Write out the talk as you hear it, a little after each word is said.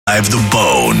The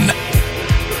Bone.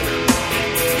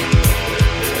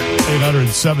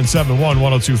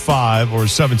 800-771-1025 or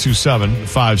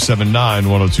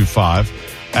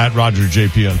 727-579-1025 at Roger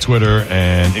JP on Twitter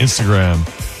and Instagram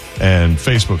and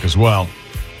Facebook as well.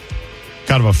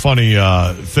 Kind of a funny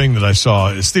thing that I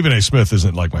saw. Stephen A. Smith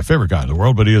isn't like my favorite guy in the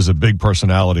world, but he is a big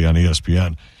personality on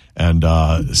ESPN. And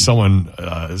someone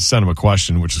sent him a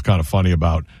question, which is kind of funny,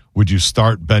 about would you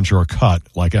start, bench, or cut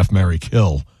like F, Marry,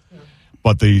 Kill?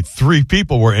 But the three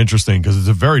people were interesting because it's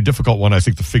a very difficult one, I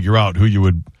think, to figure out who you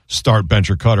would start,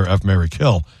 bench, or cut, or F, Marry,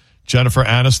 Kill. Jennifer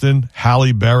Aniston,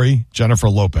 Halle Berry, Jennifer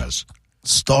Lopez.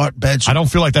 Start, bench. I don't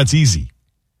feel like that's easy.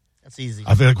 That's easy.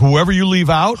 I feel like whoever you leave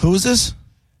out. Who is this?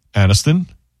 Aniston,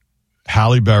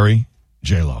 Halle Berry,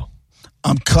 J-Lo.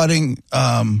 I'm cutting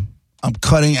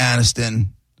Aniston.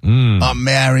 I'm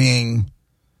marrying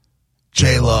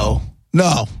J-Lo.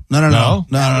 No.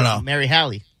 Marry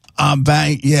Halle. I'm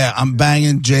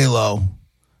banging J-Lo,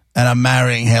 and I'm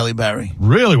marrying Halle Berry.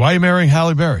 Really? Why are you marrying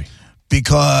Halle Berry?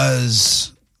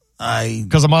 Because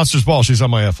of Monsters Ball, she's on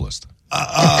my F list.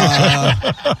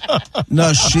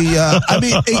 No, she. I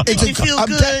mean, it's you feel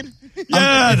good.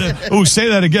 Say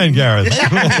that again, Gareth.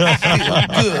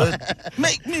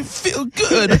 Make me feel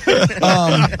good.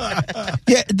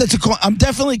 I'm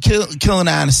definitely killing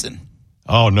Aniston.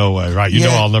 Oh, no way! Right? You know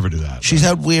I'll never do that. She's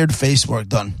had weird face work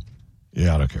done.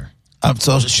 Yeah, I don't care.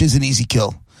 So she's an easy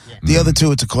kill. Yeah. The other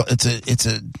two, it's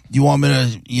a. You want me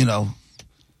to,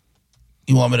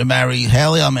 you want me to marry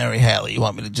Halle? I'll marry Halle. You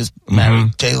want me to just marry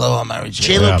J-Lo? I'll marry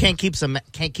J-Lo. J-Lo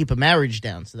can't keep a marriage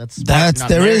down, so that's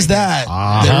there is that.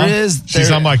 She's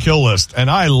on my kill list,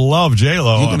 and I love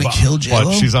J-Lo. You're gonna kill J-Lo?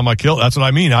 But she's on my kill. That's what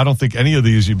I mean. I don't think any of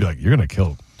these you'd be like, you're gonna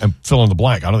kill and fill in the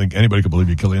blank. I don't think anybody could believe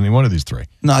you kill any one of these three.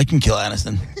 No, I can kill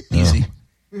Aniston. Easy.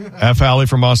 F. Halle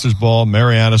from Monsters Ball,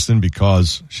 marry Aniston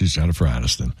because she's Jennifer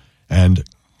Aniston, and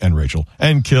Rachel,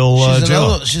 and kill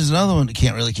J-Lo. She's another one that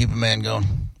can't really keep a man going.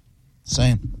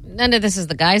 Saying. None of this is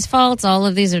the guy's fault. All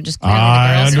of these are just clearly I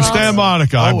the girl's understand, fault.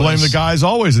 Monica. Always. I blame the guys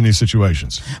always in these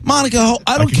situations. Monica,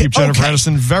 I don't keep Jennifer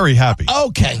Aniston very happy.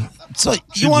 Okay. So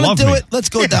She'd you want to love do me. it? Let's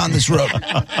go down this road.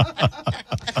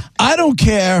 I don't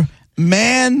care,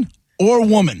 man or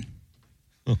woman.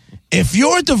 If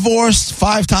you're divorced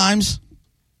 5 times,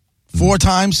 4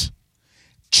 times,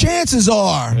 chances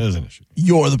are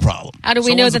you're the problem. How do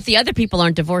we know that the other people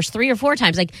aren't divorced 3 or 4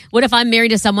 times? Like, what if I'm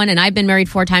married to someone and I've been married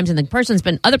 4 times and the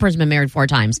other person's been married 4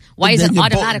 times? Why is it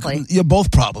automatically? You're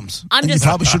both problems. You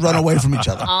probably should run away from each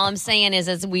other. All I'm saying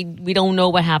is we don't know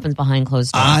what happens behind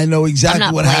closed doors. I know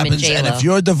exactly what happens. J-Lo. And if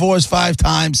you're divorced 5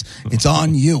 times, it's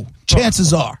on you.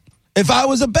 Chances are. If I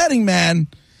was a betting man,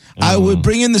 I would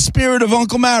bring in the spirit of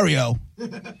Uncle Mario.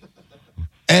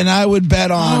 And I would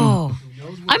bet on...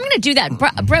 I'm going to do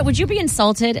that. Brett, would you be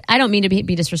insulted? I don't mean to be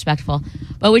disrespectful,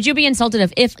 but would you be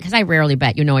insulted if because I rarely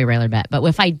bet, I rarely bet, but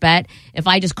if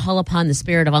I just call upon the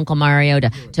spirit of Uncle Mario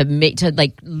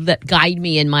to guide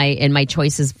me in my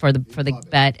choices for the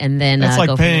bet, and then it's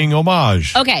like paying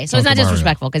homage. Okay, so it's not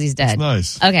disrespectful because he's dead. It's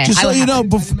nice. Okay, just so you know,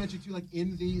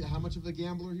 how much of a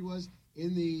gambler he was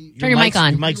in the. Turn your mic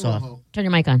on. Your mic's off. Turn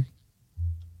your mic on.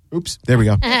 Oops, there we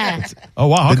go. Oh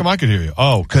wow, how come I could hear you?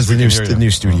 Oh, because the new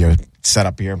studio set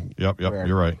up here. Yep,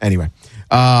 you're right. Anyway,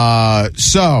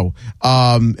 so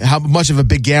how much of a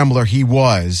big gambler he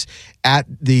was at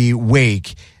the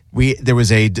wake? There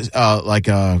was a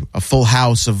full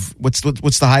house of what's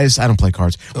the highest? I don't play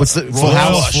cards. What's the full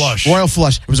house? Flush. Royal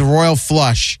flush. It was a royal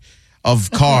flush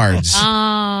of cards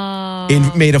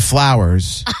made of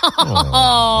flowers.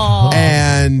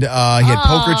 And he had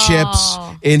poker chips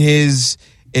in his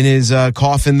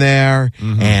coffin there,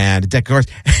 and a deck of cards.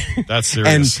 That's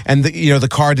serious. and the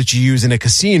card that you use in a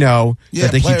casino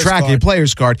that they keep track of, your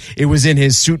player's card, it was in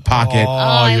his suit pocket.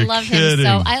 I love him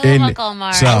so. I love Uncle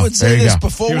Mario. So, I would say this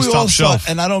before He was we all top start, shelf.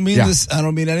 and I don't mean this. I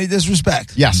don't mean any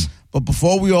disrespect. Yes, but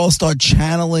before we all start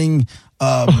channeling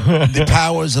the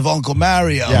powers of Uncle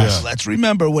Mario, let's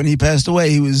remember when he passed away,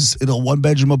 he was in a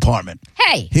 1-bedroom apartment.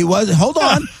 Hey, he was. Hold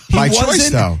on, by choice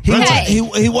though.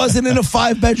 He wasn't in a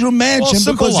 5-bedroom mansion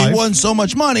because he won so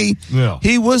much money. Yeah.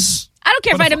 He was. I don't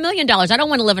care if I had $1 million. I don't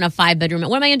want to live in a 5-bedroom.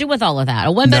 What am I going to do with all of that? A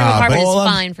 1-bedroom apartment is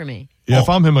fine for me. Yeah, if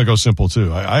I'm him, I go simple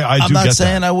too. I'm not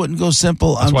saying I wouldn't go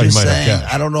simple. I'm just saying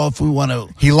I don't know if we want to.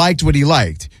 He liked what he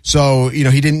liked, so he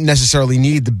didn't necessarily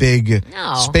need the big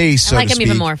space. I like him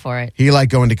even more for it. He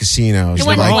liked going to casinos. He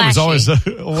was always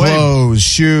clothes,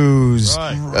 shoes,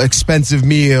 expensive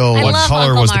meals. What color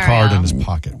Uncle was the card Mario. in his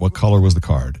pocket? What color was the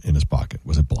card in his pocket?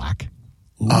 Was it black?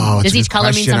 Oh, does each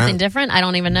color mean something different? I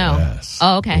don't even know. Yes.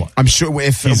 Oh, okay. I'm sure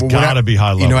he's got to be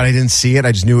high level. You know what? I didn't see it.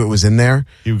 I just knew it was in there.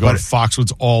 He would go to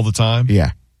Foxwoods all the time.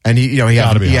 Yeah. And he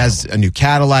Gotta be has a new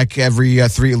Cadillac every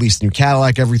at least a new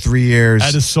Cadillac every 3 years.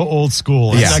 That is so old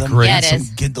school. Yeah. Isn't that great? Yeah, it is.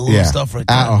 Get the little stuff right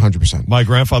there. 100%. My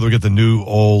grandfather would get the new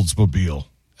Oldsmobile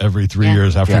every 3 Yeah.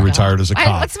 years after he retired as a Why,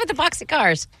 cop. what's with the boxy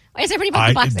cars? Why is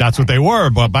everybody about the boxy That's cars? what they were,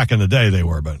 but back in the day they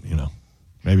were. But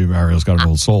maybe Mario's got an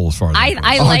old soul as far as I that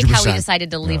goes. like how he 100%.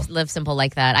 decided to live simple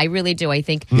like that. I really do. I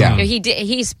think Yeah. he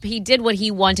did what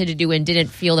he wanted to do and didn't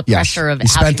feel the Yes. pressure of He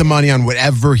spent the money on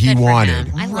whatever he Good for wanted.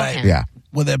 him. I love Right. him. Yeah.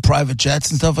 With their private jets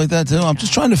and stuff like that too. I'm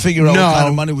just trying to figure out No. what kind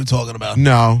of money we're talking about.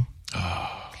 No.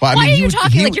 Well, I Why mean, are he you would-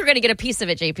 talking he like would- you're going to get a piece of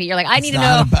it, JP? You're like, I need to know.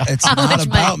 Not about, it's how not much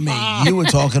about money. me. You were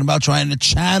talking about trying to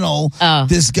channel Oh.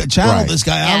 this guy. Right. This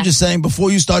guy. Yeah. I'm just saying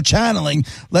before you start channeling,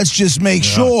 let's just make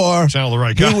sure Channel the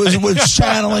right guy. he was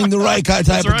channeling the right guy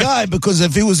type of right. guy. Because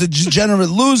if he was a degenerate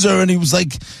loser and he was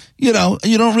like, you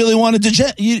don't really want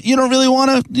to you don't really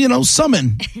want to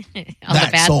summon Oh,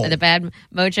 that soul. the bad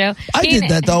mojo. I did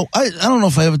that though. I don't know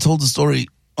if I ever told the story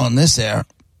on this air.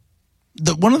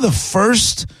 One of the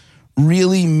first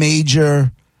really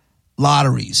major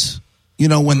lotteries,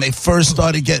 when they first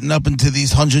started getting up into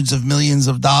these hundreds of millions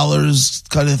of dollars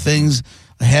kind of things,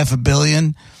 $500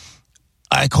 million.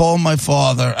 I called my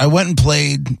father. I went and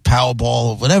played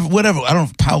Powerball, whatever. I don't know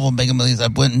if Powerball Mega Millions. I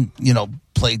went and,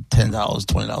 played $10,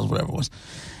 $20, whatever it was.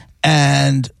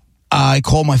 And I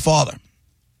called my father.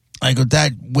 I go,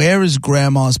 Dad, where is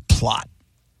Grandma's plot?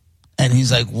 And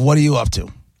he's like, what are you up to?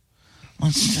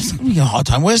 It's just going to be a hard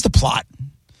time. Where's the plot?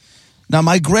 Now,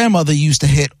 my grandmother used to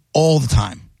hit all the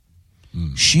time.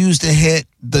 She used to hit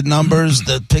the numbers,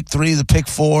 the pick 3, the pick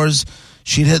 4s.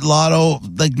 She'd hit lotto,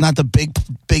 like not the big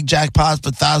jackpots,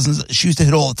 but thousands. She used to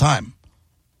hit all the time.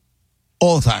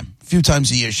 All the time. A few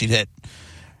times a year she'd hit.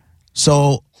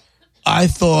 So I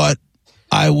thought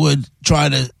I would try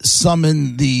to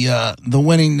summon the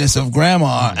winningness of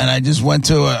Grandma, and I just went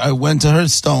to her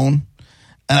stone,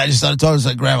 and I just started talking. I was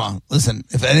like, Grandma, listen,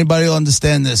 if anybody will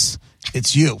understand this,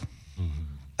 it's you.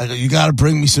 I go, you got to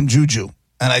bring me some juju.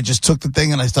 And I just took the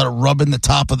thing and I started rubbing the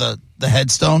top of the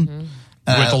headstone.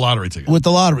 With the lottery ticket. With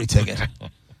the lottery ticket.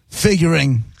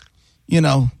 Figuring,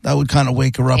 that would kind of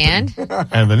wake her up. And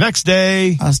And the next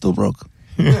day, I still broke.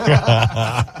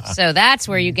 so that's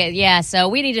where you get, so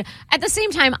we need to, at the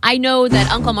same time, I know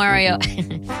that Uncle Mario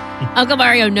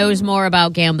knows more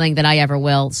about gambling than I ever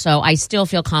will, so I still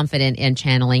feel confident in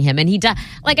channeling him. And he does,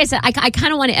 like I said, I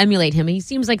kind of want to emulate him. He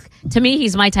seems like, to me,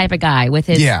 he's my type of guy with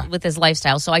his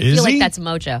lifestyle, so I feel like that's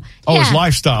mojo. Oh, Yeah. his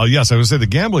lifestyle. Yes, I would say the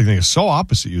gambling thing is so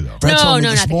opposite you, though. Brett told me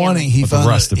not this the morning gambling. he But the found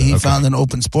rest of it, okay. found an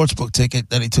open sportsbook ticket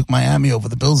that he took Miami over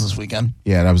the Bills this weekend.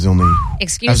 Yeah, that was the only.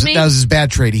 Excuse me? That was his bad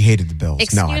trade. He hated the Bills.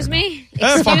 No, I Excuse don't know. me?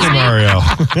 Fucking Excuse me? Mario.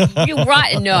 You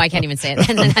rotten. No, I can't even say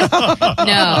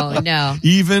it. No.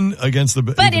 Even against the...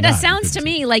 But it sounds to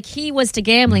me like he was to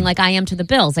gambling like I am to the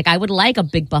Bills. Like I would like a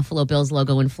big Buffalo Bills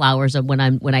logo and flowers when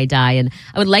I die, and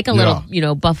I would like a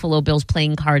little Buffalo Bills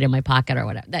playing card in my pocket or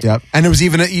whatever. Yep, and there was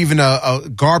even a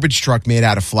garbage truck made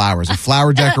out of flowers, a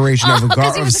flower decoration of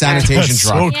because he a was a sanitation That's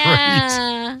truck. so great.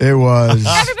 Yeah. It was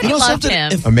Everybody loved something?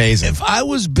 him. amazing. If I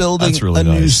was building That's really a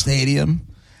new nice. stadium,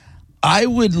 I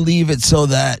would leave it so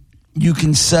that you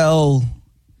can sell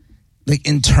like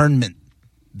internment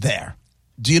there.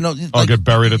 Do you know? Like, get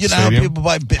buried at the how stadium? people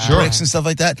buy bricks and stuff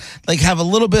like that. Like have a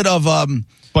little bit of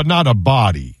But not a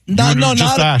body. just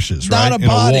Just ashes, right? Not a In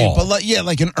body, wall. but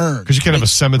like an urn. Because you can't have a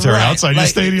cemetery outside your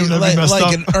stadium. That'd be messed like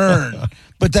up. an urn.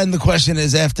 But then the question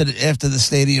is, after the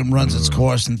stadium runs its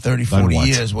course in 30, 40 what?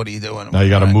 years, what are you doing? Now you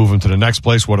got to Right. move them to the next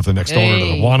place. What if the next owner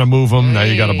doesn't want to move them? Now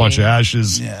you got a bunch of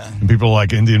ashes. Yeah. And people are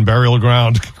like Indian burial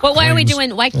ground. But why are we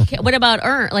claims. doing? What about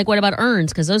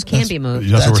urns? Because those can be moved.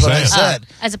 That's what we're I saying. said.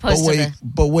 As opposed but to where, the-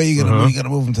 But where you gonna you gonna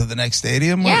move them to the next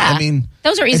stadium? Yeah, I mean,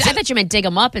 those are easy. it's I thought you meant dig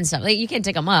them up and stuff. Like, you can't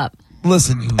dig them up.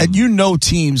 listen, and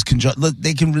teams can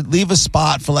they can leave a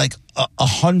spot for like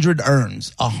 100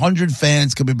 urns. 100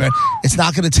 fans could be buried. It's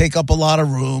not going to take up a lot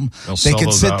of room. They'll They sell could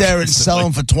those sit out there and sell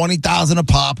them for $20,000 a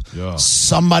pop. Yeah.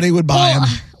 Somebody would buy them.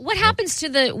 What happens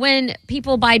to when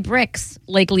people buy bricks,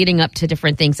 like leading up to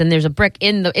different things, and there's a brick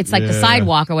in it's like the Yeah.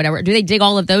 sidewalk or whatever? Do they dig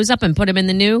all of those up and put them in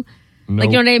the new?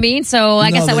 Like, you know what I mean? So I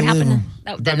guess that would they leave happen.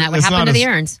 'em. Then that would It's happen not to the as-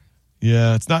 urns.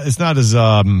 Yeah, it's not as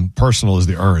personal as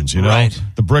the urns, you know? Right.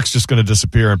 The brick's just going to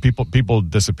disappear, and people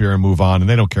disappear and move on, and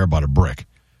they don't care about a brick.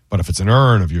 But if it's an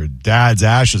urn of your dad's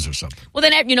ashes or something, Well,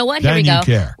 then you know what? Here Then we go. you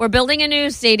care. We're building a new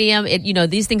stadium.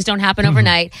 These things don't happen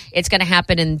overnight. It's going to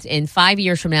happen in 5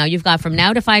 years from now. You've got from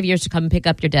now to 5 years to come and pick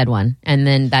up your dead one, and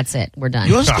then that's it. We're done.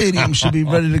 Your stadium should be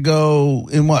ready to go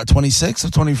in what, 26 or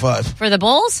 25? For the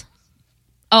Bulls?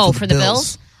 Oh, for the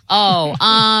Bills? Oh,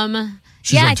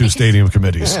 she's on two stadium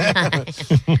committees. I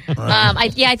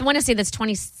want to say that's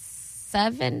 26.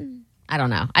 27. I don't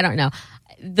know.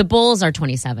 The Bulls are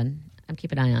 27. I'm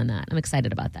keeping an eye on that. I'm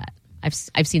excited about that.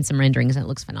 I've seen some renderings and it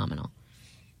looks phenomenal.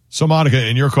 So, Monica,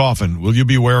 in your coffin, will you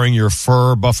be wearing your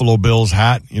fur Buffalo Bills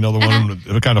hat? You know, the one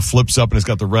that kind of flips up and it's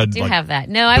got the red. I do like, have that.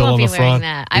 No, I bill won't on be the wearing front.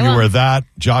 that. Will you wear that?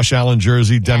 Josh Allen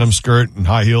jersey, denim skirt, and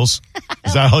high heels?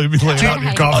 Is that how you'll be laying out in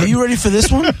your coffin? Are you ready for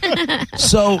this one?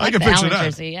 So I can The picture Allen that.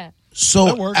 jersey, yeah. That So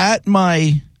works. we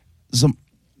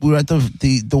were at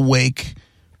the wake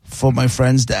for my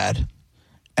friend's dad,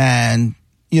 and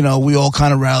you know we all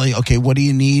kind of rally. Okay, what do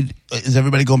you need? Is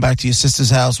everybody going back to your sister's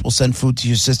house? We'll send food to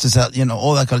your sister's house. You know,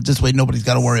 all that kind of. This way, nobody's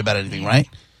got to worry about anything, right?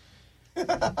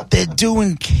 They're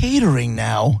doing catering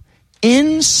now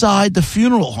inside the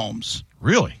funeral homes.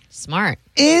 Really? Smart.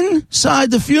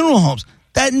 Inside the funeral homes.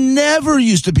 That never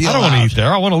used to be I allowed. don't want to eat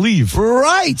there. I want to leave.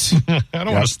 Right. I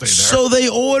don't want to stay there. So they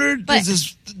ordered But-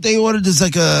 this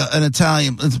like an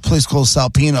Italian, it's a place called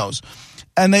Salpino's,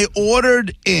 and they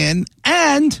ordered in,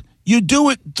 and you do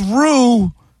it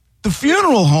through the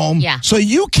funeral home. Yeah. So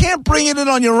you can't bring it in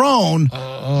on your own.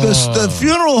 The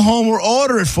funeral home will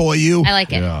order it for you. I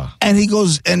like it. Yeah. And he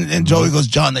goes, and Joey goes,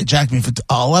 John, they jacked me for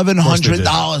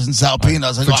 $1,100 in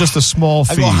Salpino's. I For go, just a small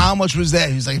I fee. go, how much was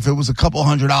that? He's like, if it was a couple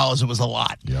 $100, it was a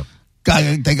lot. Yep.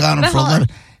 They got him But for hold on. 11.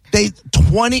 They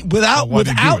 20 Well, why'd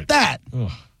they do without it? that.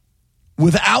 Ugh.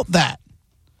 Without that,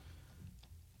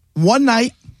 one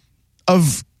night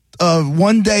of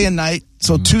 1 day and night,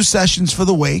 so 2 sessions for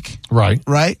the wake, Right.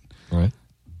 right? Right.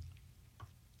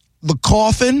 The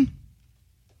coffin,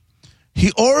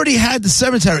 he already had the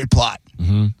cemetery plot.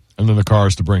 And then the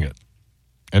cars to bring it.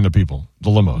 And the people. The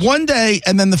limos. 1 day,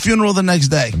 and then the funeral the next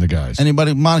day. And the guys.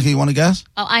 Anybody, Monica, you want to guess?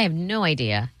 Oh, I have no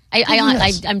idea.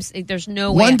 Yes. There's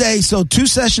no way. 1 day, so 2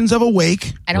 sessions of a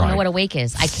wake. I don't know Right. what a wake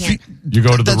is. I can't. You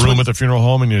go to the That's room what- at the funeral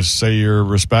home and you say your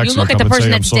respects. You look or at the come and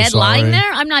person say, "I'm that's so dead lying sorry."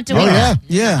 there. I'm not doing Oh, that.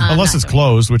 yeah. I'm Unless not it's doing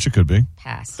closed, which it could be.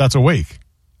 Pass. That's a wake.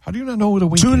 How do you not know what a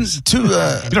wake is? Two,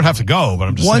 You don't have to go, but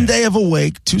I'm just 1 saying. day of a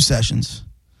wake, 2 sessions.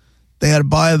 They had to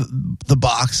buy the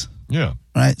box, Yeah.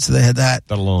 right? So they had that.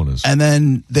 That alone is. And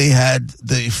then they had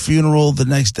the funeral the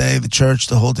next day, the church,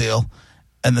 the whole deal,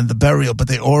 and then the burial. But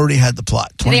they already had the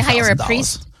plot. Did they hire a $20,000.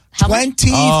 priest? How much?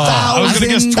 $20,000. I was going to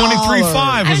guess 23.5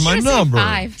 I was was my gonna say number.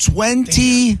 5.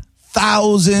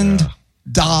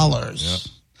 $20,000.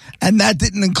 And that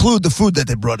didn't include the food that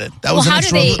they brought in. That was Well, an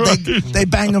how extra. do They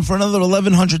banged them for another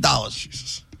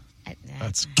 $1,100.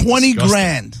 That's 20 disgusting.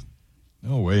 grand.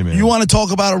 No way, man. You want to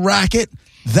talk about a racket?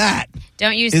 That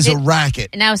Don't you is a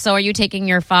racket. Now, so are you taking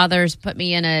your father's put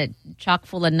me in a chock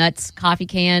full of nuts coffee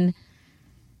can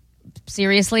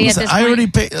seriously Listen, at this I point? already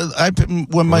paid.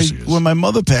 When course he is. my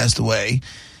mother passed away,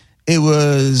 it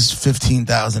was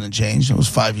 15,000 and change. It was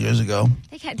 5 years ago.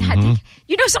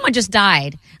 You know, someone just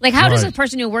died. Like, how does a Right.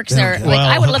 person who works there? okay. Like,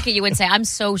 I would Well- look at you and say, "I'm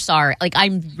so sorry." Like,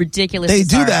 I'm ridiculously They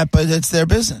do sorry. that, but it's their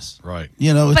business. Right.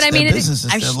 You know, it's But I mean, their business.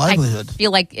 It's their livelihood. I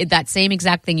feel like that same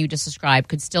exact thing you just described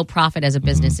could still profit as a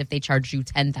business if they charge you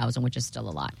 $10,000, which is still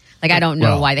a lot. Like, I don't know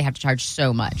Well- why they have to charge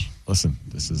so much. Listen,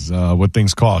 this is what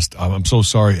things cost. I'm so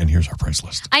sorry, and here's our price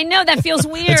list. I know that feels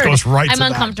weird. goes right I'm to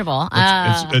that. uncomfortable.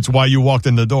 It's why you walked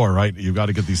in the door, right? You've got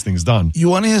to get these things done. You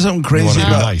want to hear something You crazy want to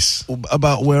be about, nice.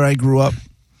 about where I grew up?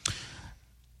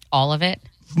 all of it.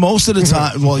 Most of the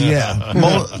time, well, yeah.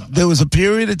 There was a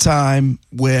period of time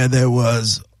where there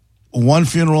was one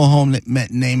funeral home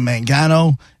named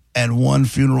Mangano and one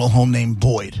funeral home named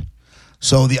Boyd.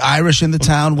 So the Irish in the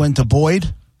town went to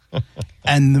Boyd,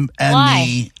 and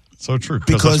Why? So true.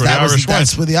 because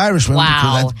that's where the Irish went. Wow.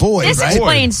 Because that's Boyd, This right?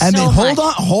 explains And so then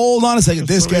much. hold on a second.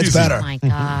 This so gets easy. better. Oh my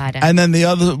God. And then the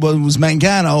other one was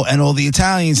Mangano, and all the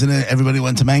Italians and everybody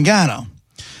went to Mangano.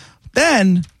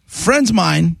 Then friends of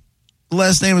mine,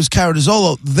 last name was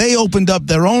Caradizzolo, they opened up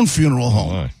their own funeral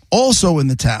home, my. also in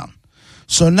the town.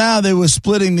 So now they were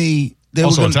splitting the. They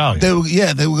Also were gonna,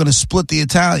 Italian. they were going to split the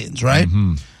Italians, right?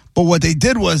 But what they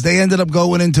did was they ended up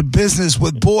going into business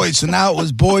with Boyd. So now it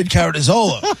was Boyd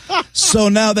Caradizzolo. So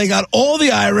now they got all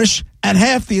the Irish and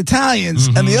half the Italians,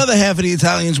 and the other half of the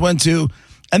Italians went to,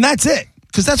 and that's it.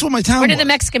 Because that's what my town Where was. did the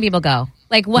Mexican people go?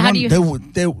 Like, well, how do you? There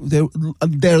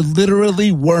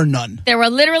literally were none. There were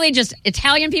literally just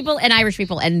Italian people and Irish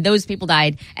people, and those people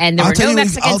died. And there I'll were tell no you,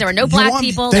 Mexicans. There were no you black want-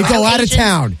 people. They there were go no out of Asians.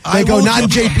 town. I They go will not in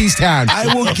give- JP's town.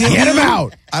 I will give Get you, 'em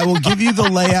out. I will give you the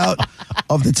layout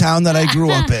of the town that I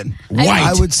grew up in. White.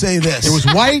 I would say this. It was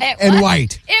white It and was.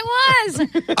 white.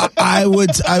 It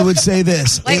was. I would say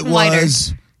this. White It and whiter.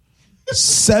 was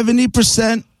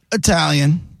 70%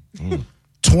 Italian,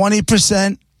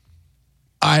 20%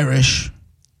 Irish,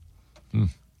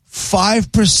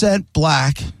 5%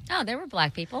 black, Oh, there were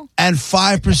black people. and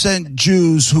 5%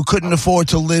 Jews who couldn't afford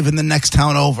to live in the next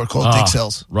town over called Dix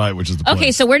Hills. Right, which is the place.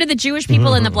 Okay, so where did the Jewish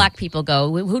people and the black people go?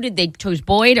 Who did they chose?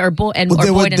 Boyd or Boyd and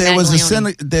Well, Boyd and there was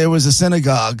Maglione? there was a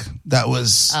synagogue that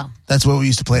was that's where we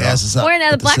used to play asses up. Where now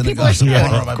the at black people are synagogue.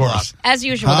 screwed. On my Of course. block. As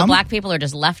usual, the black people are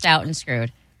just left out and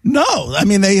screwed. No, I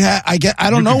mean they had. I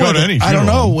don't You know could go where to any I don't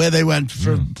funeral. know where they went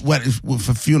for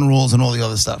for funerals and all the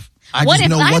other stuff. I What just if-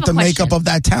 know I have what a the question. makeup of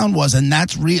that town was, and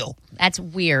that's real. That's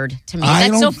weird to me. I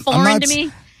That's so don't- I'm foreign not- to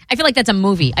me. I feel like that's a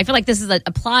movie. I feel like this is a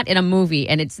plot in a movie,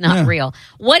 and it's not Yeah. real.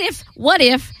 What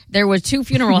if there were two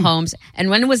funeral homes, and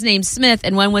one was named Smith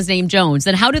and one was named Jones?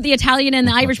 Then how did the Italian and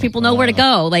the Irish people know where to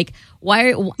go? Like,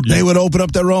 why? They would open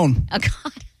up their own. Oh,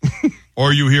 God.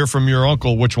 Or you hear from your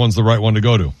uncle which one's the right one to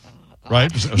go to. Right?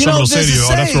 Someone know, will say there's to a you, oh,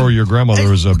 that's saying- where your grandmother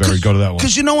was buried. Go to that one.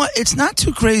 Because you know what? It's not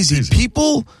too crazy. Easy.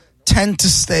 People tend to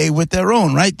stay with their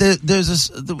own, right? There's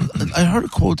this. I heard a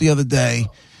quote the other day.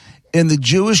 In the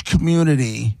Jewish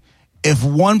community, if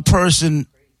one person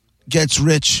gets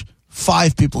rich,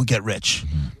 5 people get rich,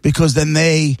 because then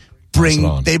they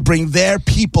on. bring their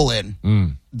people in,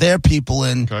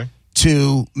 Okay.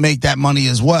 to make that money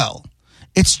as well.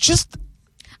 It's just.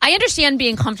 I understand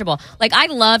being comfortable. Like, I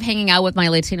love hanging out with my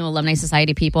Latino Alumni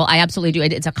Society people. I absolutely do.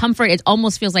 It's a comfort. It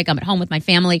almost feels like I'm at home with my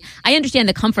family. I understand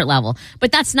the comfort level,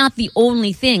 but that's not the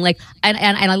only thing. Like, and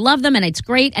I love them, and it's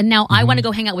great. And now I want to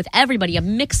go hang out with everybody, a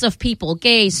mix of people,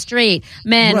 gay, straight,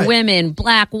 men, Right. women,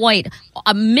 black, white,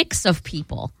 a mix of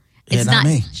people. It's not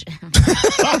me.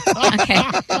 Okay.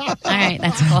 All right.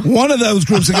 That's cool. One of those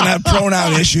groups are going to have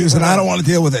pronoun issues, and I don't want to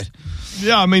deal with it.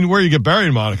 Yeah, I mean, where you get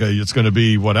buried, Monica, it's going to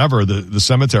be whatever. The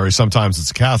cemetery, sometimes it's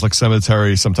a Catholic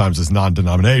cemetery, sometimes it's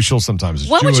non-denominational, sometimes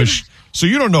it's What would you- Jewish. So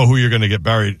you don't know who you're going to get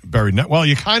buried. Well,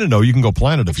 you kind of know. You can go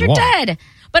plan it if you You're want. dead.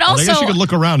 But But also, I guess you could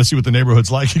look around and see what the neighborhood's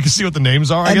like. You can see what the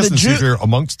names are, I And guess, the and see Jew- if you're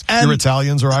amongst and your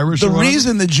Italians or Irish The or whatever.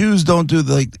 reason the Jews don't do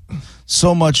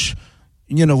so much,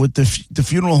 with the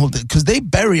funeral home, because they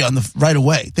bury on the right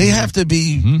away. They have to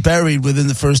be buried within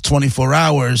the first 24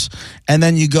 hours, and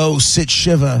then you go sit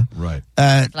shiva Right.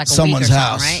 at Like a someone's week or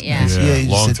house. something, right? Yeah. Yeah, you just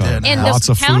long sit there time. in the And house, Lots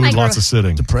of town I food, grew lots up- of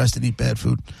sitting. depressed and eat bad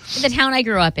food. the town I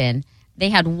grew up in, they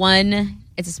had one.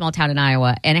 It's a small town in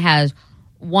Iowa, and it has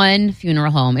one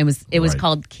funeral home. It was Right.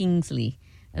 called Kingsley,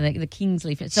 the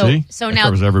Kingsley. See? So That now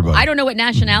covers everybody. I don't know what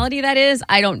nationality that is.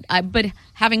 But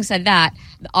having said that,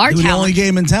 our They were the town, only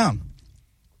game in town.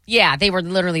 yeah, they were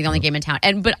literally the only game in town.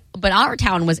 And but our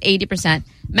town was 80%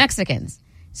 Mexicans.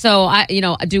 So I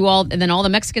do all, and then all the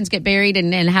Mexicans get buried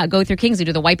and go through Kingsley.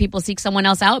 Do the white people seek someone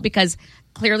else out because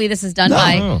clearly this is done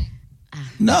by? Oh.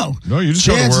 No, You just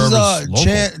go to wherever's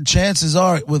local. chances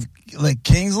are with like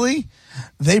Kingsley,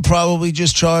 they probably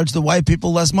just charge the white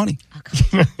people less money.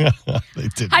 They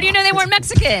did How do you know they weren't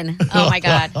Mexican? Oh my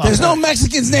God! There's no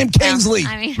Mexicans named Kingsley.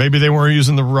 I mean, Maybe they weren't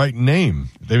using the right name.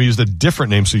 They used a different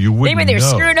name, so you wouldn't maybe they're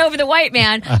know. screwing over the white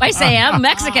man by saying I'm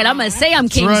Mexican. I'm going to say I'm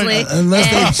Kingsley.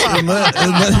 Unless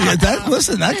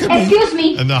listen, that could be. Excuse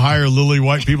me. And they hire lily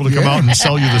white people to come out and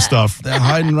sell you the stuff. They're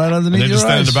hiding right And underneath they your just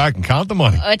stand in eyes. the back and count the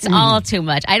money. It's all too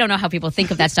much. I don't know how people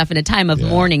think of that stuff in a time of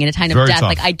mourning and a time of Very death. tough.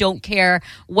 Like, I don't care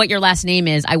what your last name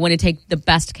is. I want to take the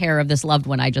best care of this loved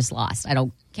one I just lost. I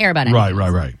don't care about anything.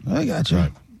 Right. I got you.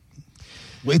 Right.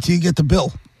 Wait till you get the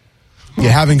bill.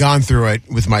 Yeah, having gone through it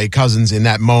with my cousins in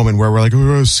that moment where we're like,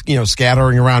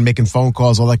 scattering around, making phone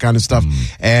calls, all that kind of stuff,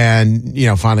 and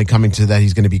finally coming to that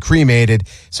he's going to be cremated.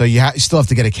 So you still have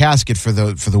to get a casket for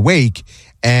the wake,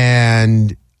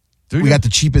 and we got the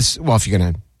cheapest. Well, if you're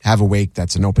going to have a wake,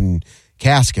 that's an open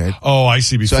casket. Oh, I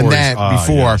see. Before. So and that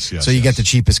before, yes, so you get the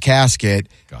cheapest casket,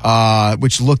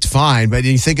 which looked fine. But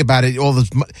you think about it,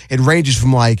 it ranges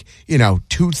from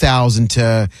 $2,000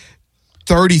 to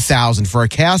 $30,000 for a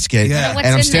casket. Yeah. What's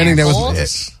And I'm in standing there there,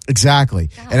 with exactly,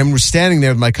 and we're standing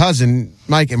there with my cousin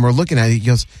Mike, and we're looking at it. He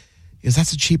goes,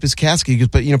 "That's the cheapest casket." He goes,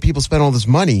 "But people spend all this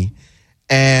money."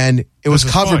 And it was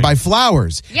is covered fine. by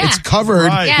flowers. Yeah. It's covered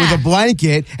Right. Yeah. with a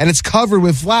blanket, and it's covered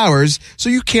with flowers, so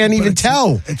you can't even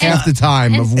tell half the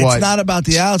time of what. It's not about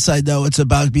the outside though. It's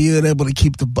about being able to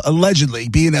keep allegedly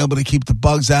being able to keep the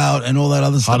bugs out and all that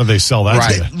other stuff. How do they sell that?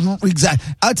 Right. to you?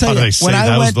 Exactly. I'll tell How do you they say when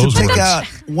I went to those pick words?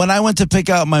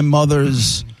 out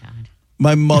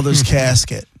my mother's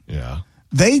casket. Yeah.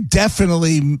 They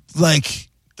definitely like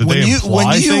Did when they you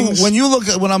imply things? when you look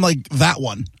at when I'm like that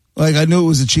one. Like I knew it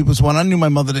was the cheapest one. I knew my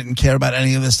mother didn't care about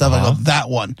any of this stuff. I go that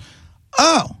one.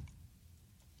 Oh.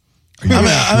 Are you all You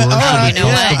right. know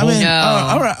what? I mean,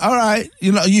 No. all right.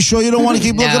 You sure you don't want to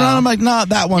keep looking No. around? I'm like, nah,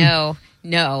 that one. No.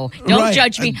 No, don't Right.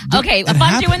 judge me. Okay, if I'm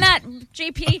happened. doing that,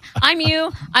 JP, I'm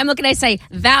you. I'm looking, I say,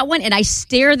 that one, and I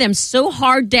stare them so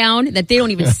hard down that they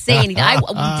don't even say anything.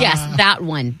 Yes, that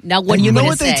one. Now, what And are you know going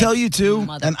what to say? they tell you too? And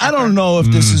I Motherfucker. don't know if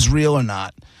this is real or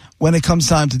not. When it comes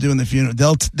time to doing the funeral,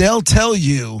 they'll tell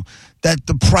you that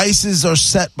the prices are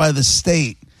set by the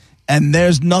state, and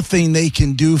there's nothing they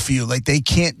can do for you. Like, they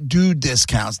can't do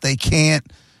discounts. They can't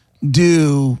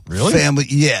do family.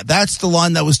 Yeah, that's the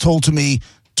line that was told to me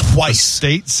The twice.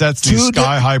 state sets these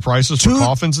sky-high prices for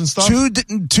coffins and stuff?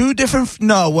 Two different.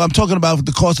 No, I'm talking about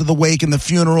the cost of the wake and the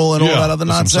funeral and all that other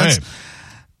that's what I'm nonsense. saying.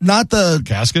 Not the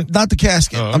Casket? Not the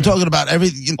casket. Oh, okay. I'm talking about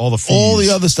everything. All the fees. All the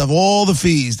other stuff. All the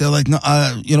fees. They're like, no,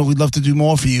 we'd love to do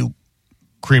more for you.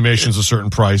 Cremation's a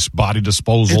certain price, body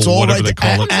disposal, It's all whatever right. they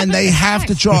call it. And they have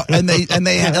to charge. And they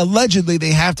allegedly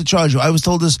they have to charge you. I was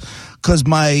told this because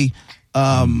my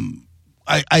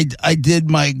I did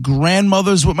my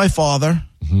grandmother's with my father,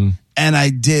 and I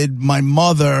did my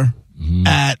mother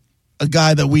at a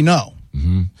guy that we know.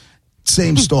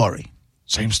 Same story.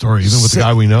 Same story, even with the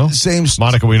guy we know?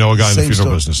 Monica, we know a guy in the same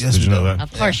funeral story. business. Yes, Did you we know do. that?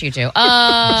 Of course you do. Of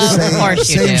course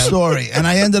you Same do. story. And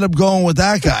I ended up going with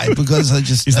that guy because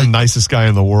He's the nicest guy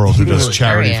in the world who does really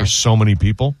charity is. for so many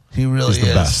people. He really He's the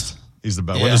is. best. He's the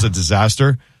best. When Yeah. there's a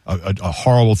disaster, a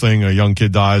horrible thing, a young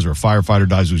kid dies or a firefighter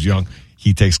dies who's young,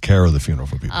 he takes care of the funeral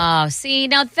for people. Oh, see,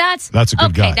 now that's That's a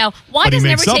good okay. guy. Now, why but he doesn't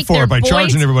makes everyone up take for their it by Boyd,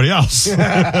 charging everybody else.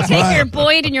 take your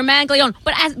Boyd and your Maglione?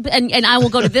 But and I will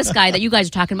go to this guy that you guys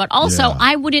are talking about. Also, Yeah.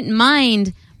 I wouldn't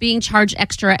mind being charged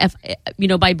extra if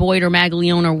by Boyd or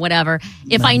Maglione or whatever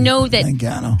if I know that.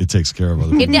 Mangano. It takes care of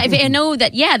other people. If I know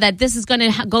that, that this is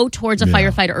going to go towards a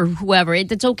firefighter or whoever,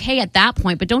 it's okay at that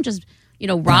point. But don't just,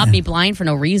 rob me blind for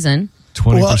no reason. 20%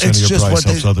 Well, of it's your just price what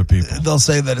helps other people. They'll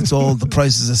say that it's all the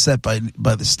prices are set by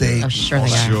the state. Oh, sure they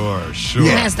are. Sure. Who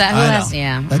has that? Who I has? know.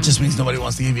 Yeah. That just means nobody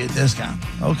wants to give you a discount.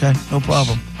 Okay, no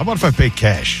problem. How about if I pay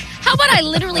cash? How about I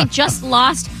literally just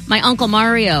lost my Uncle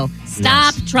Mario?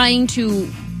 Stop trying to.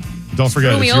 Don't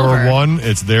forget, Screw me it's your over. one,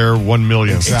 it's their 1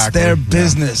 million. It's their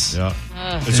business. Yeah.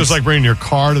 It's just like bringing your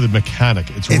car to the mechanic.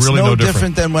 It's It's really no no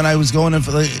different than when I was going in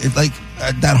for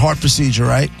that heart procedure,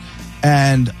 right?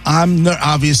 And I'm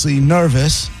obviously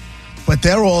nervous, but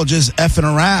they're all just effing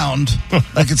around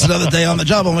like it's another day on the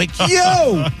job. I'm like,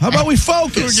 yo, how about we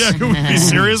focus? Yeah, can we be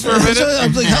serious for a minute?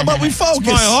 I'm like, how about we focus?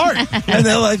 my heart. And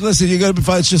they're like, listen, you're going to be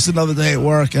fine. It's just another day at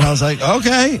work. And I was like,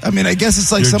 okay. I mean, I guess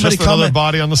it's like You're somebody just another coming.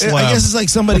 body on the slab. I guess it's like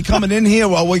somebody coming in here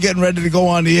while we're getting ready to go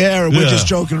on the air and we're Yeah. just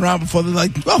joking around before they're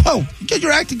like, whoa, get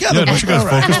your act together. Yeah, don't you guys All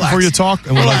right, focus relax. before you talk?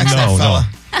 And we're Relax, like, no. fella.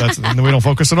 And then we don't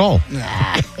focus at all.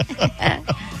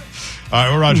 All right,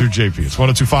 we're Roger JP. It's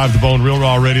 102.5 The Bone, Real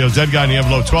Raw Radio. Dead Guy in the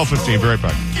Envelope, 12:15. Be right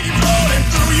back.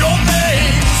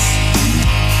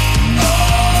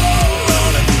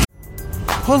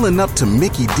 Pulling up to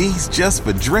Mickey D's just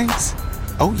for drinks?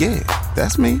 Oh yeah,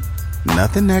 that's me.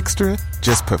 Nothing extra,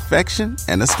 just perfection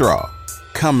and a straw.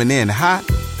 Coming in hot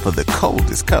for the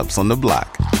coldest cups on the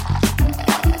block.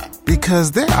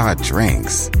 Because there are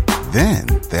drinks. Then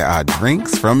there are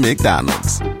drinks from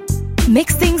McDonald's.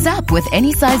 Mix things up with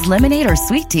any size lemonade or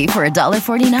sweet tea for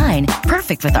 $1.49.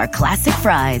 Perfect with our classic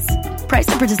fries. Price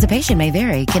and participation may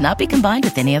vary. Cannot be combined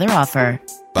with any other offer.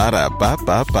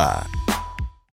 Ba-da-ba-ba-ba.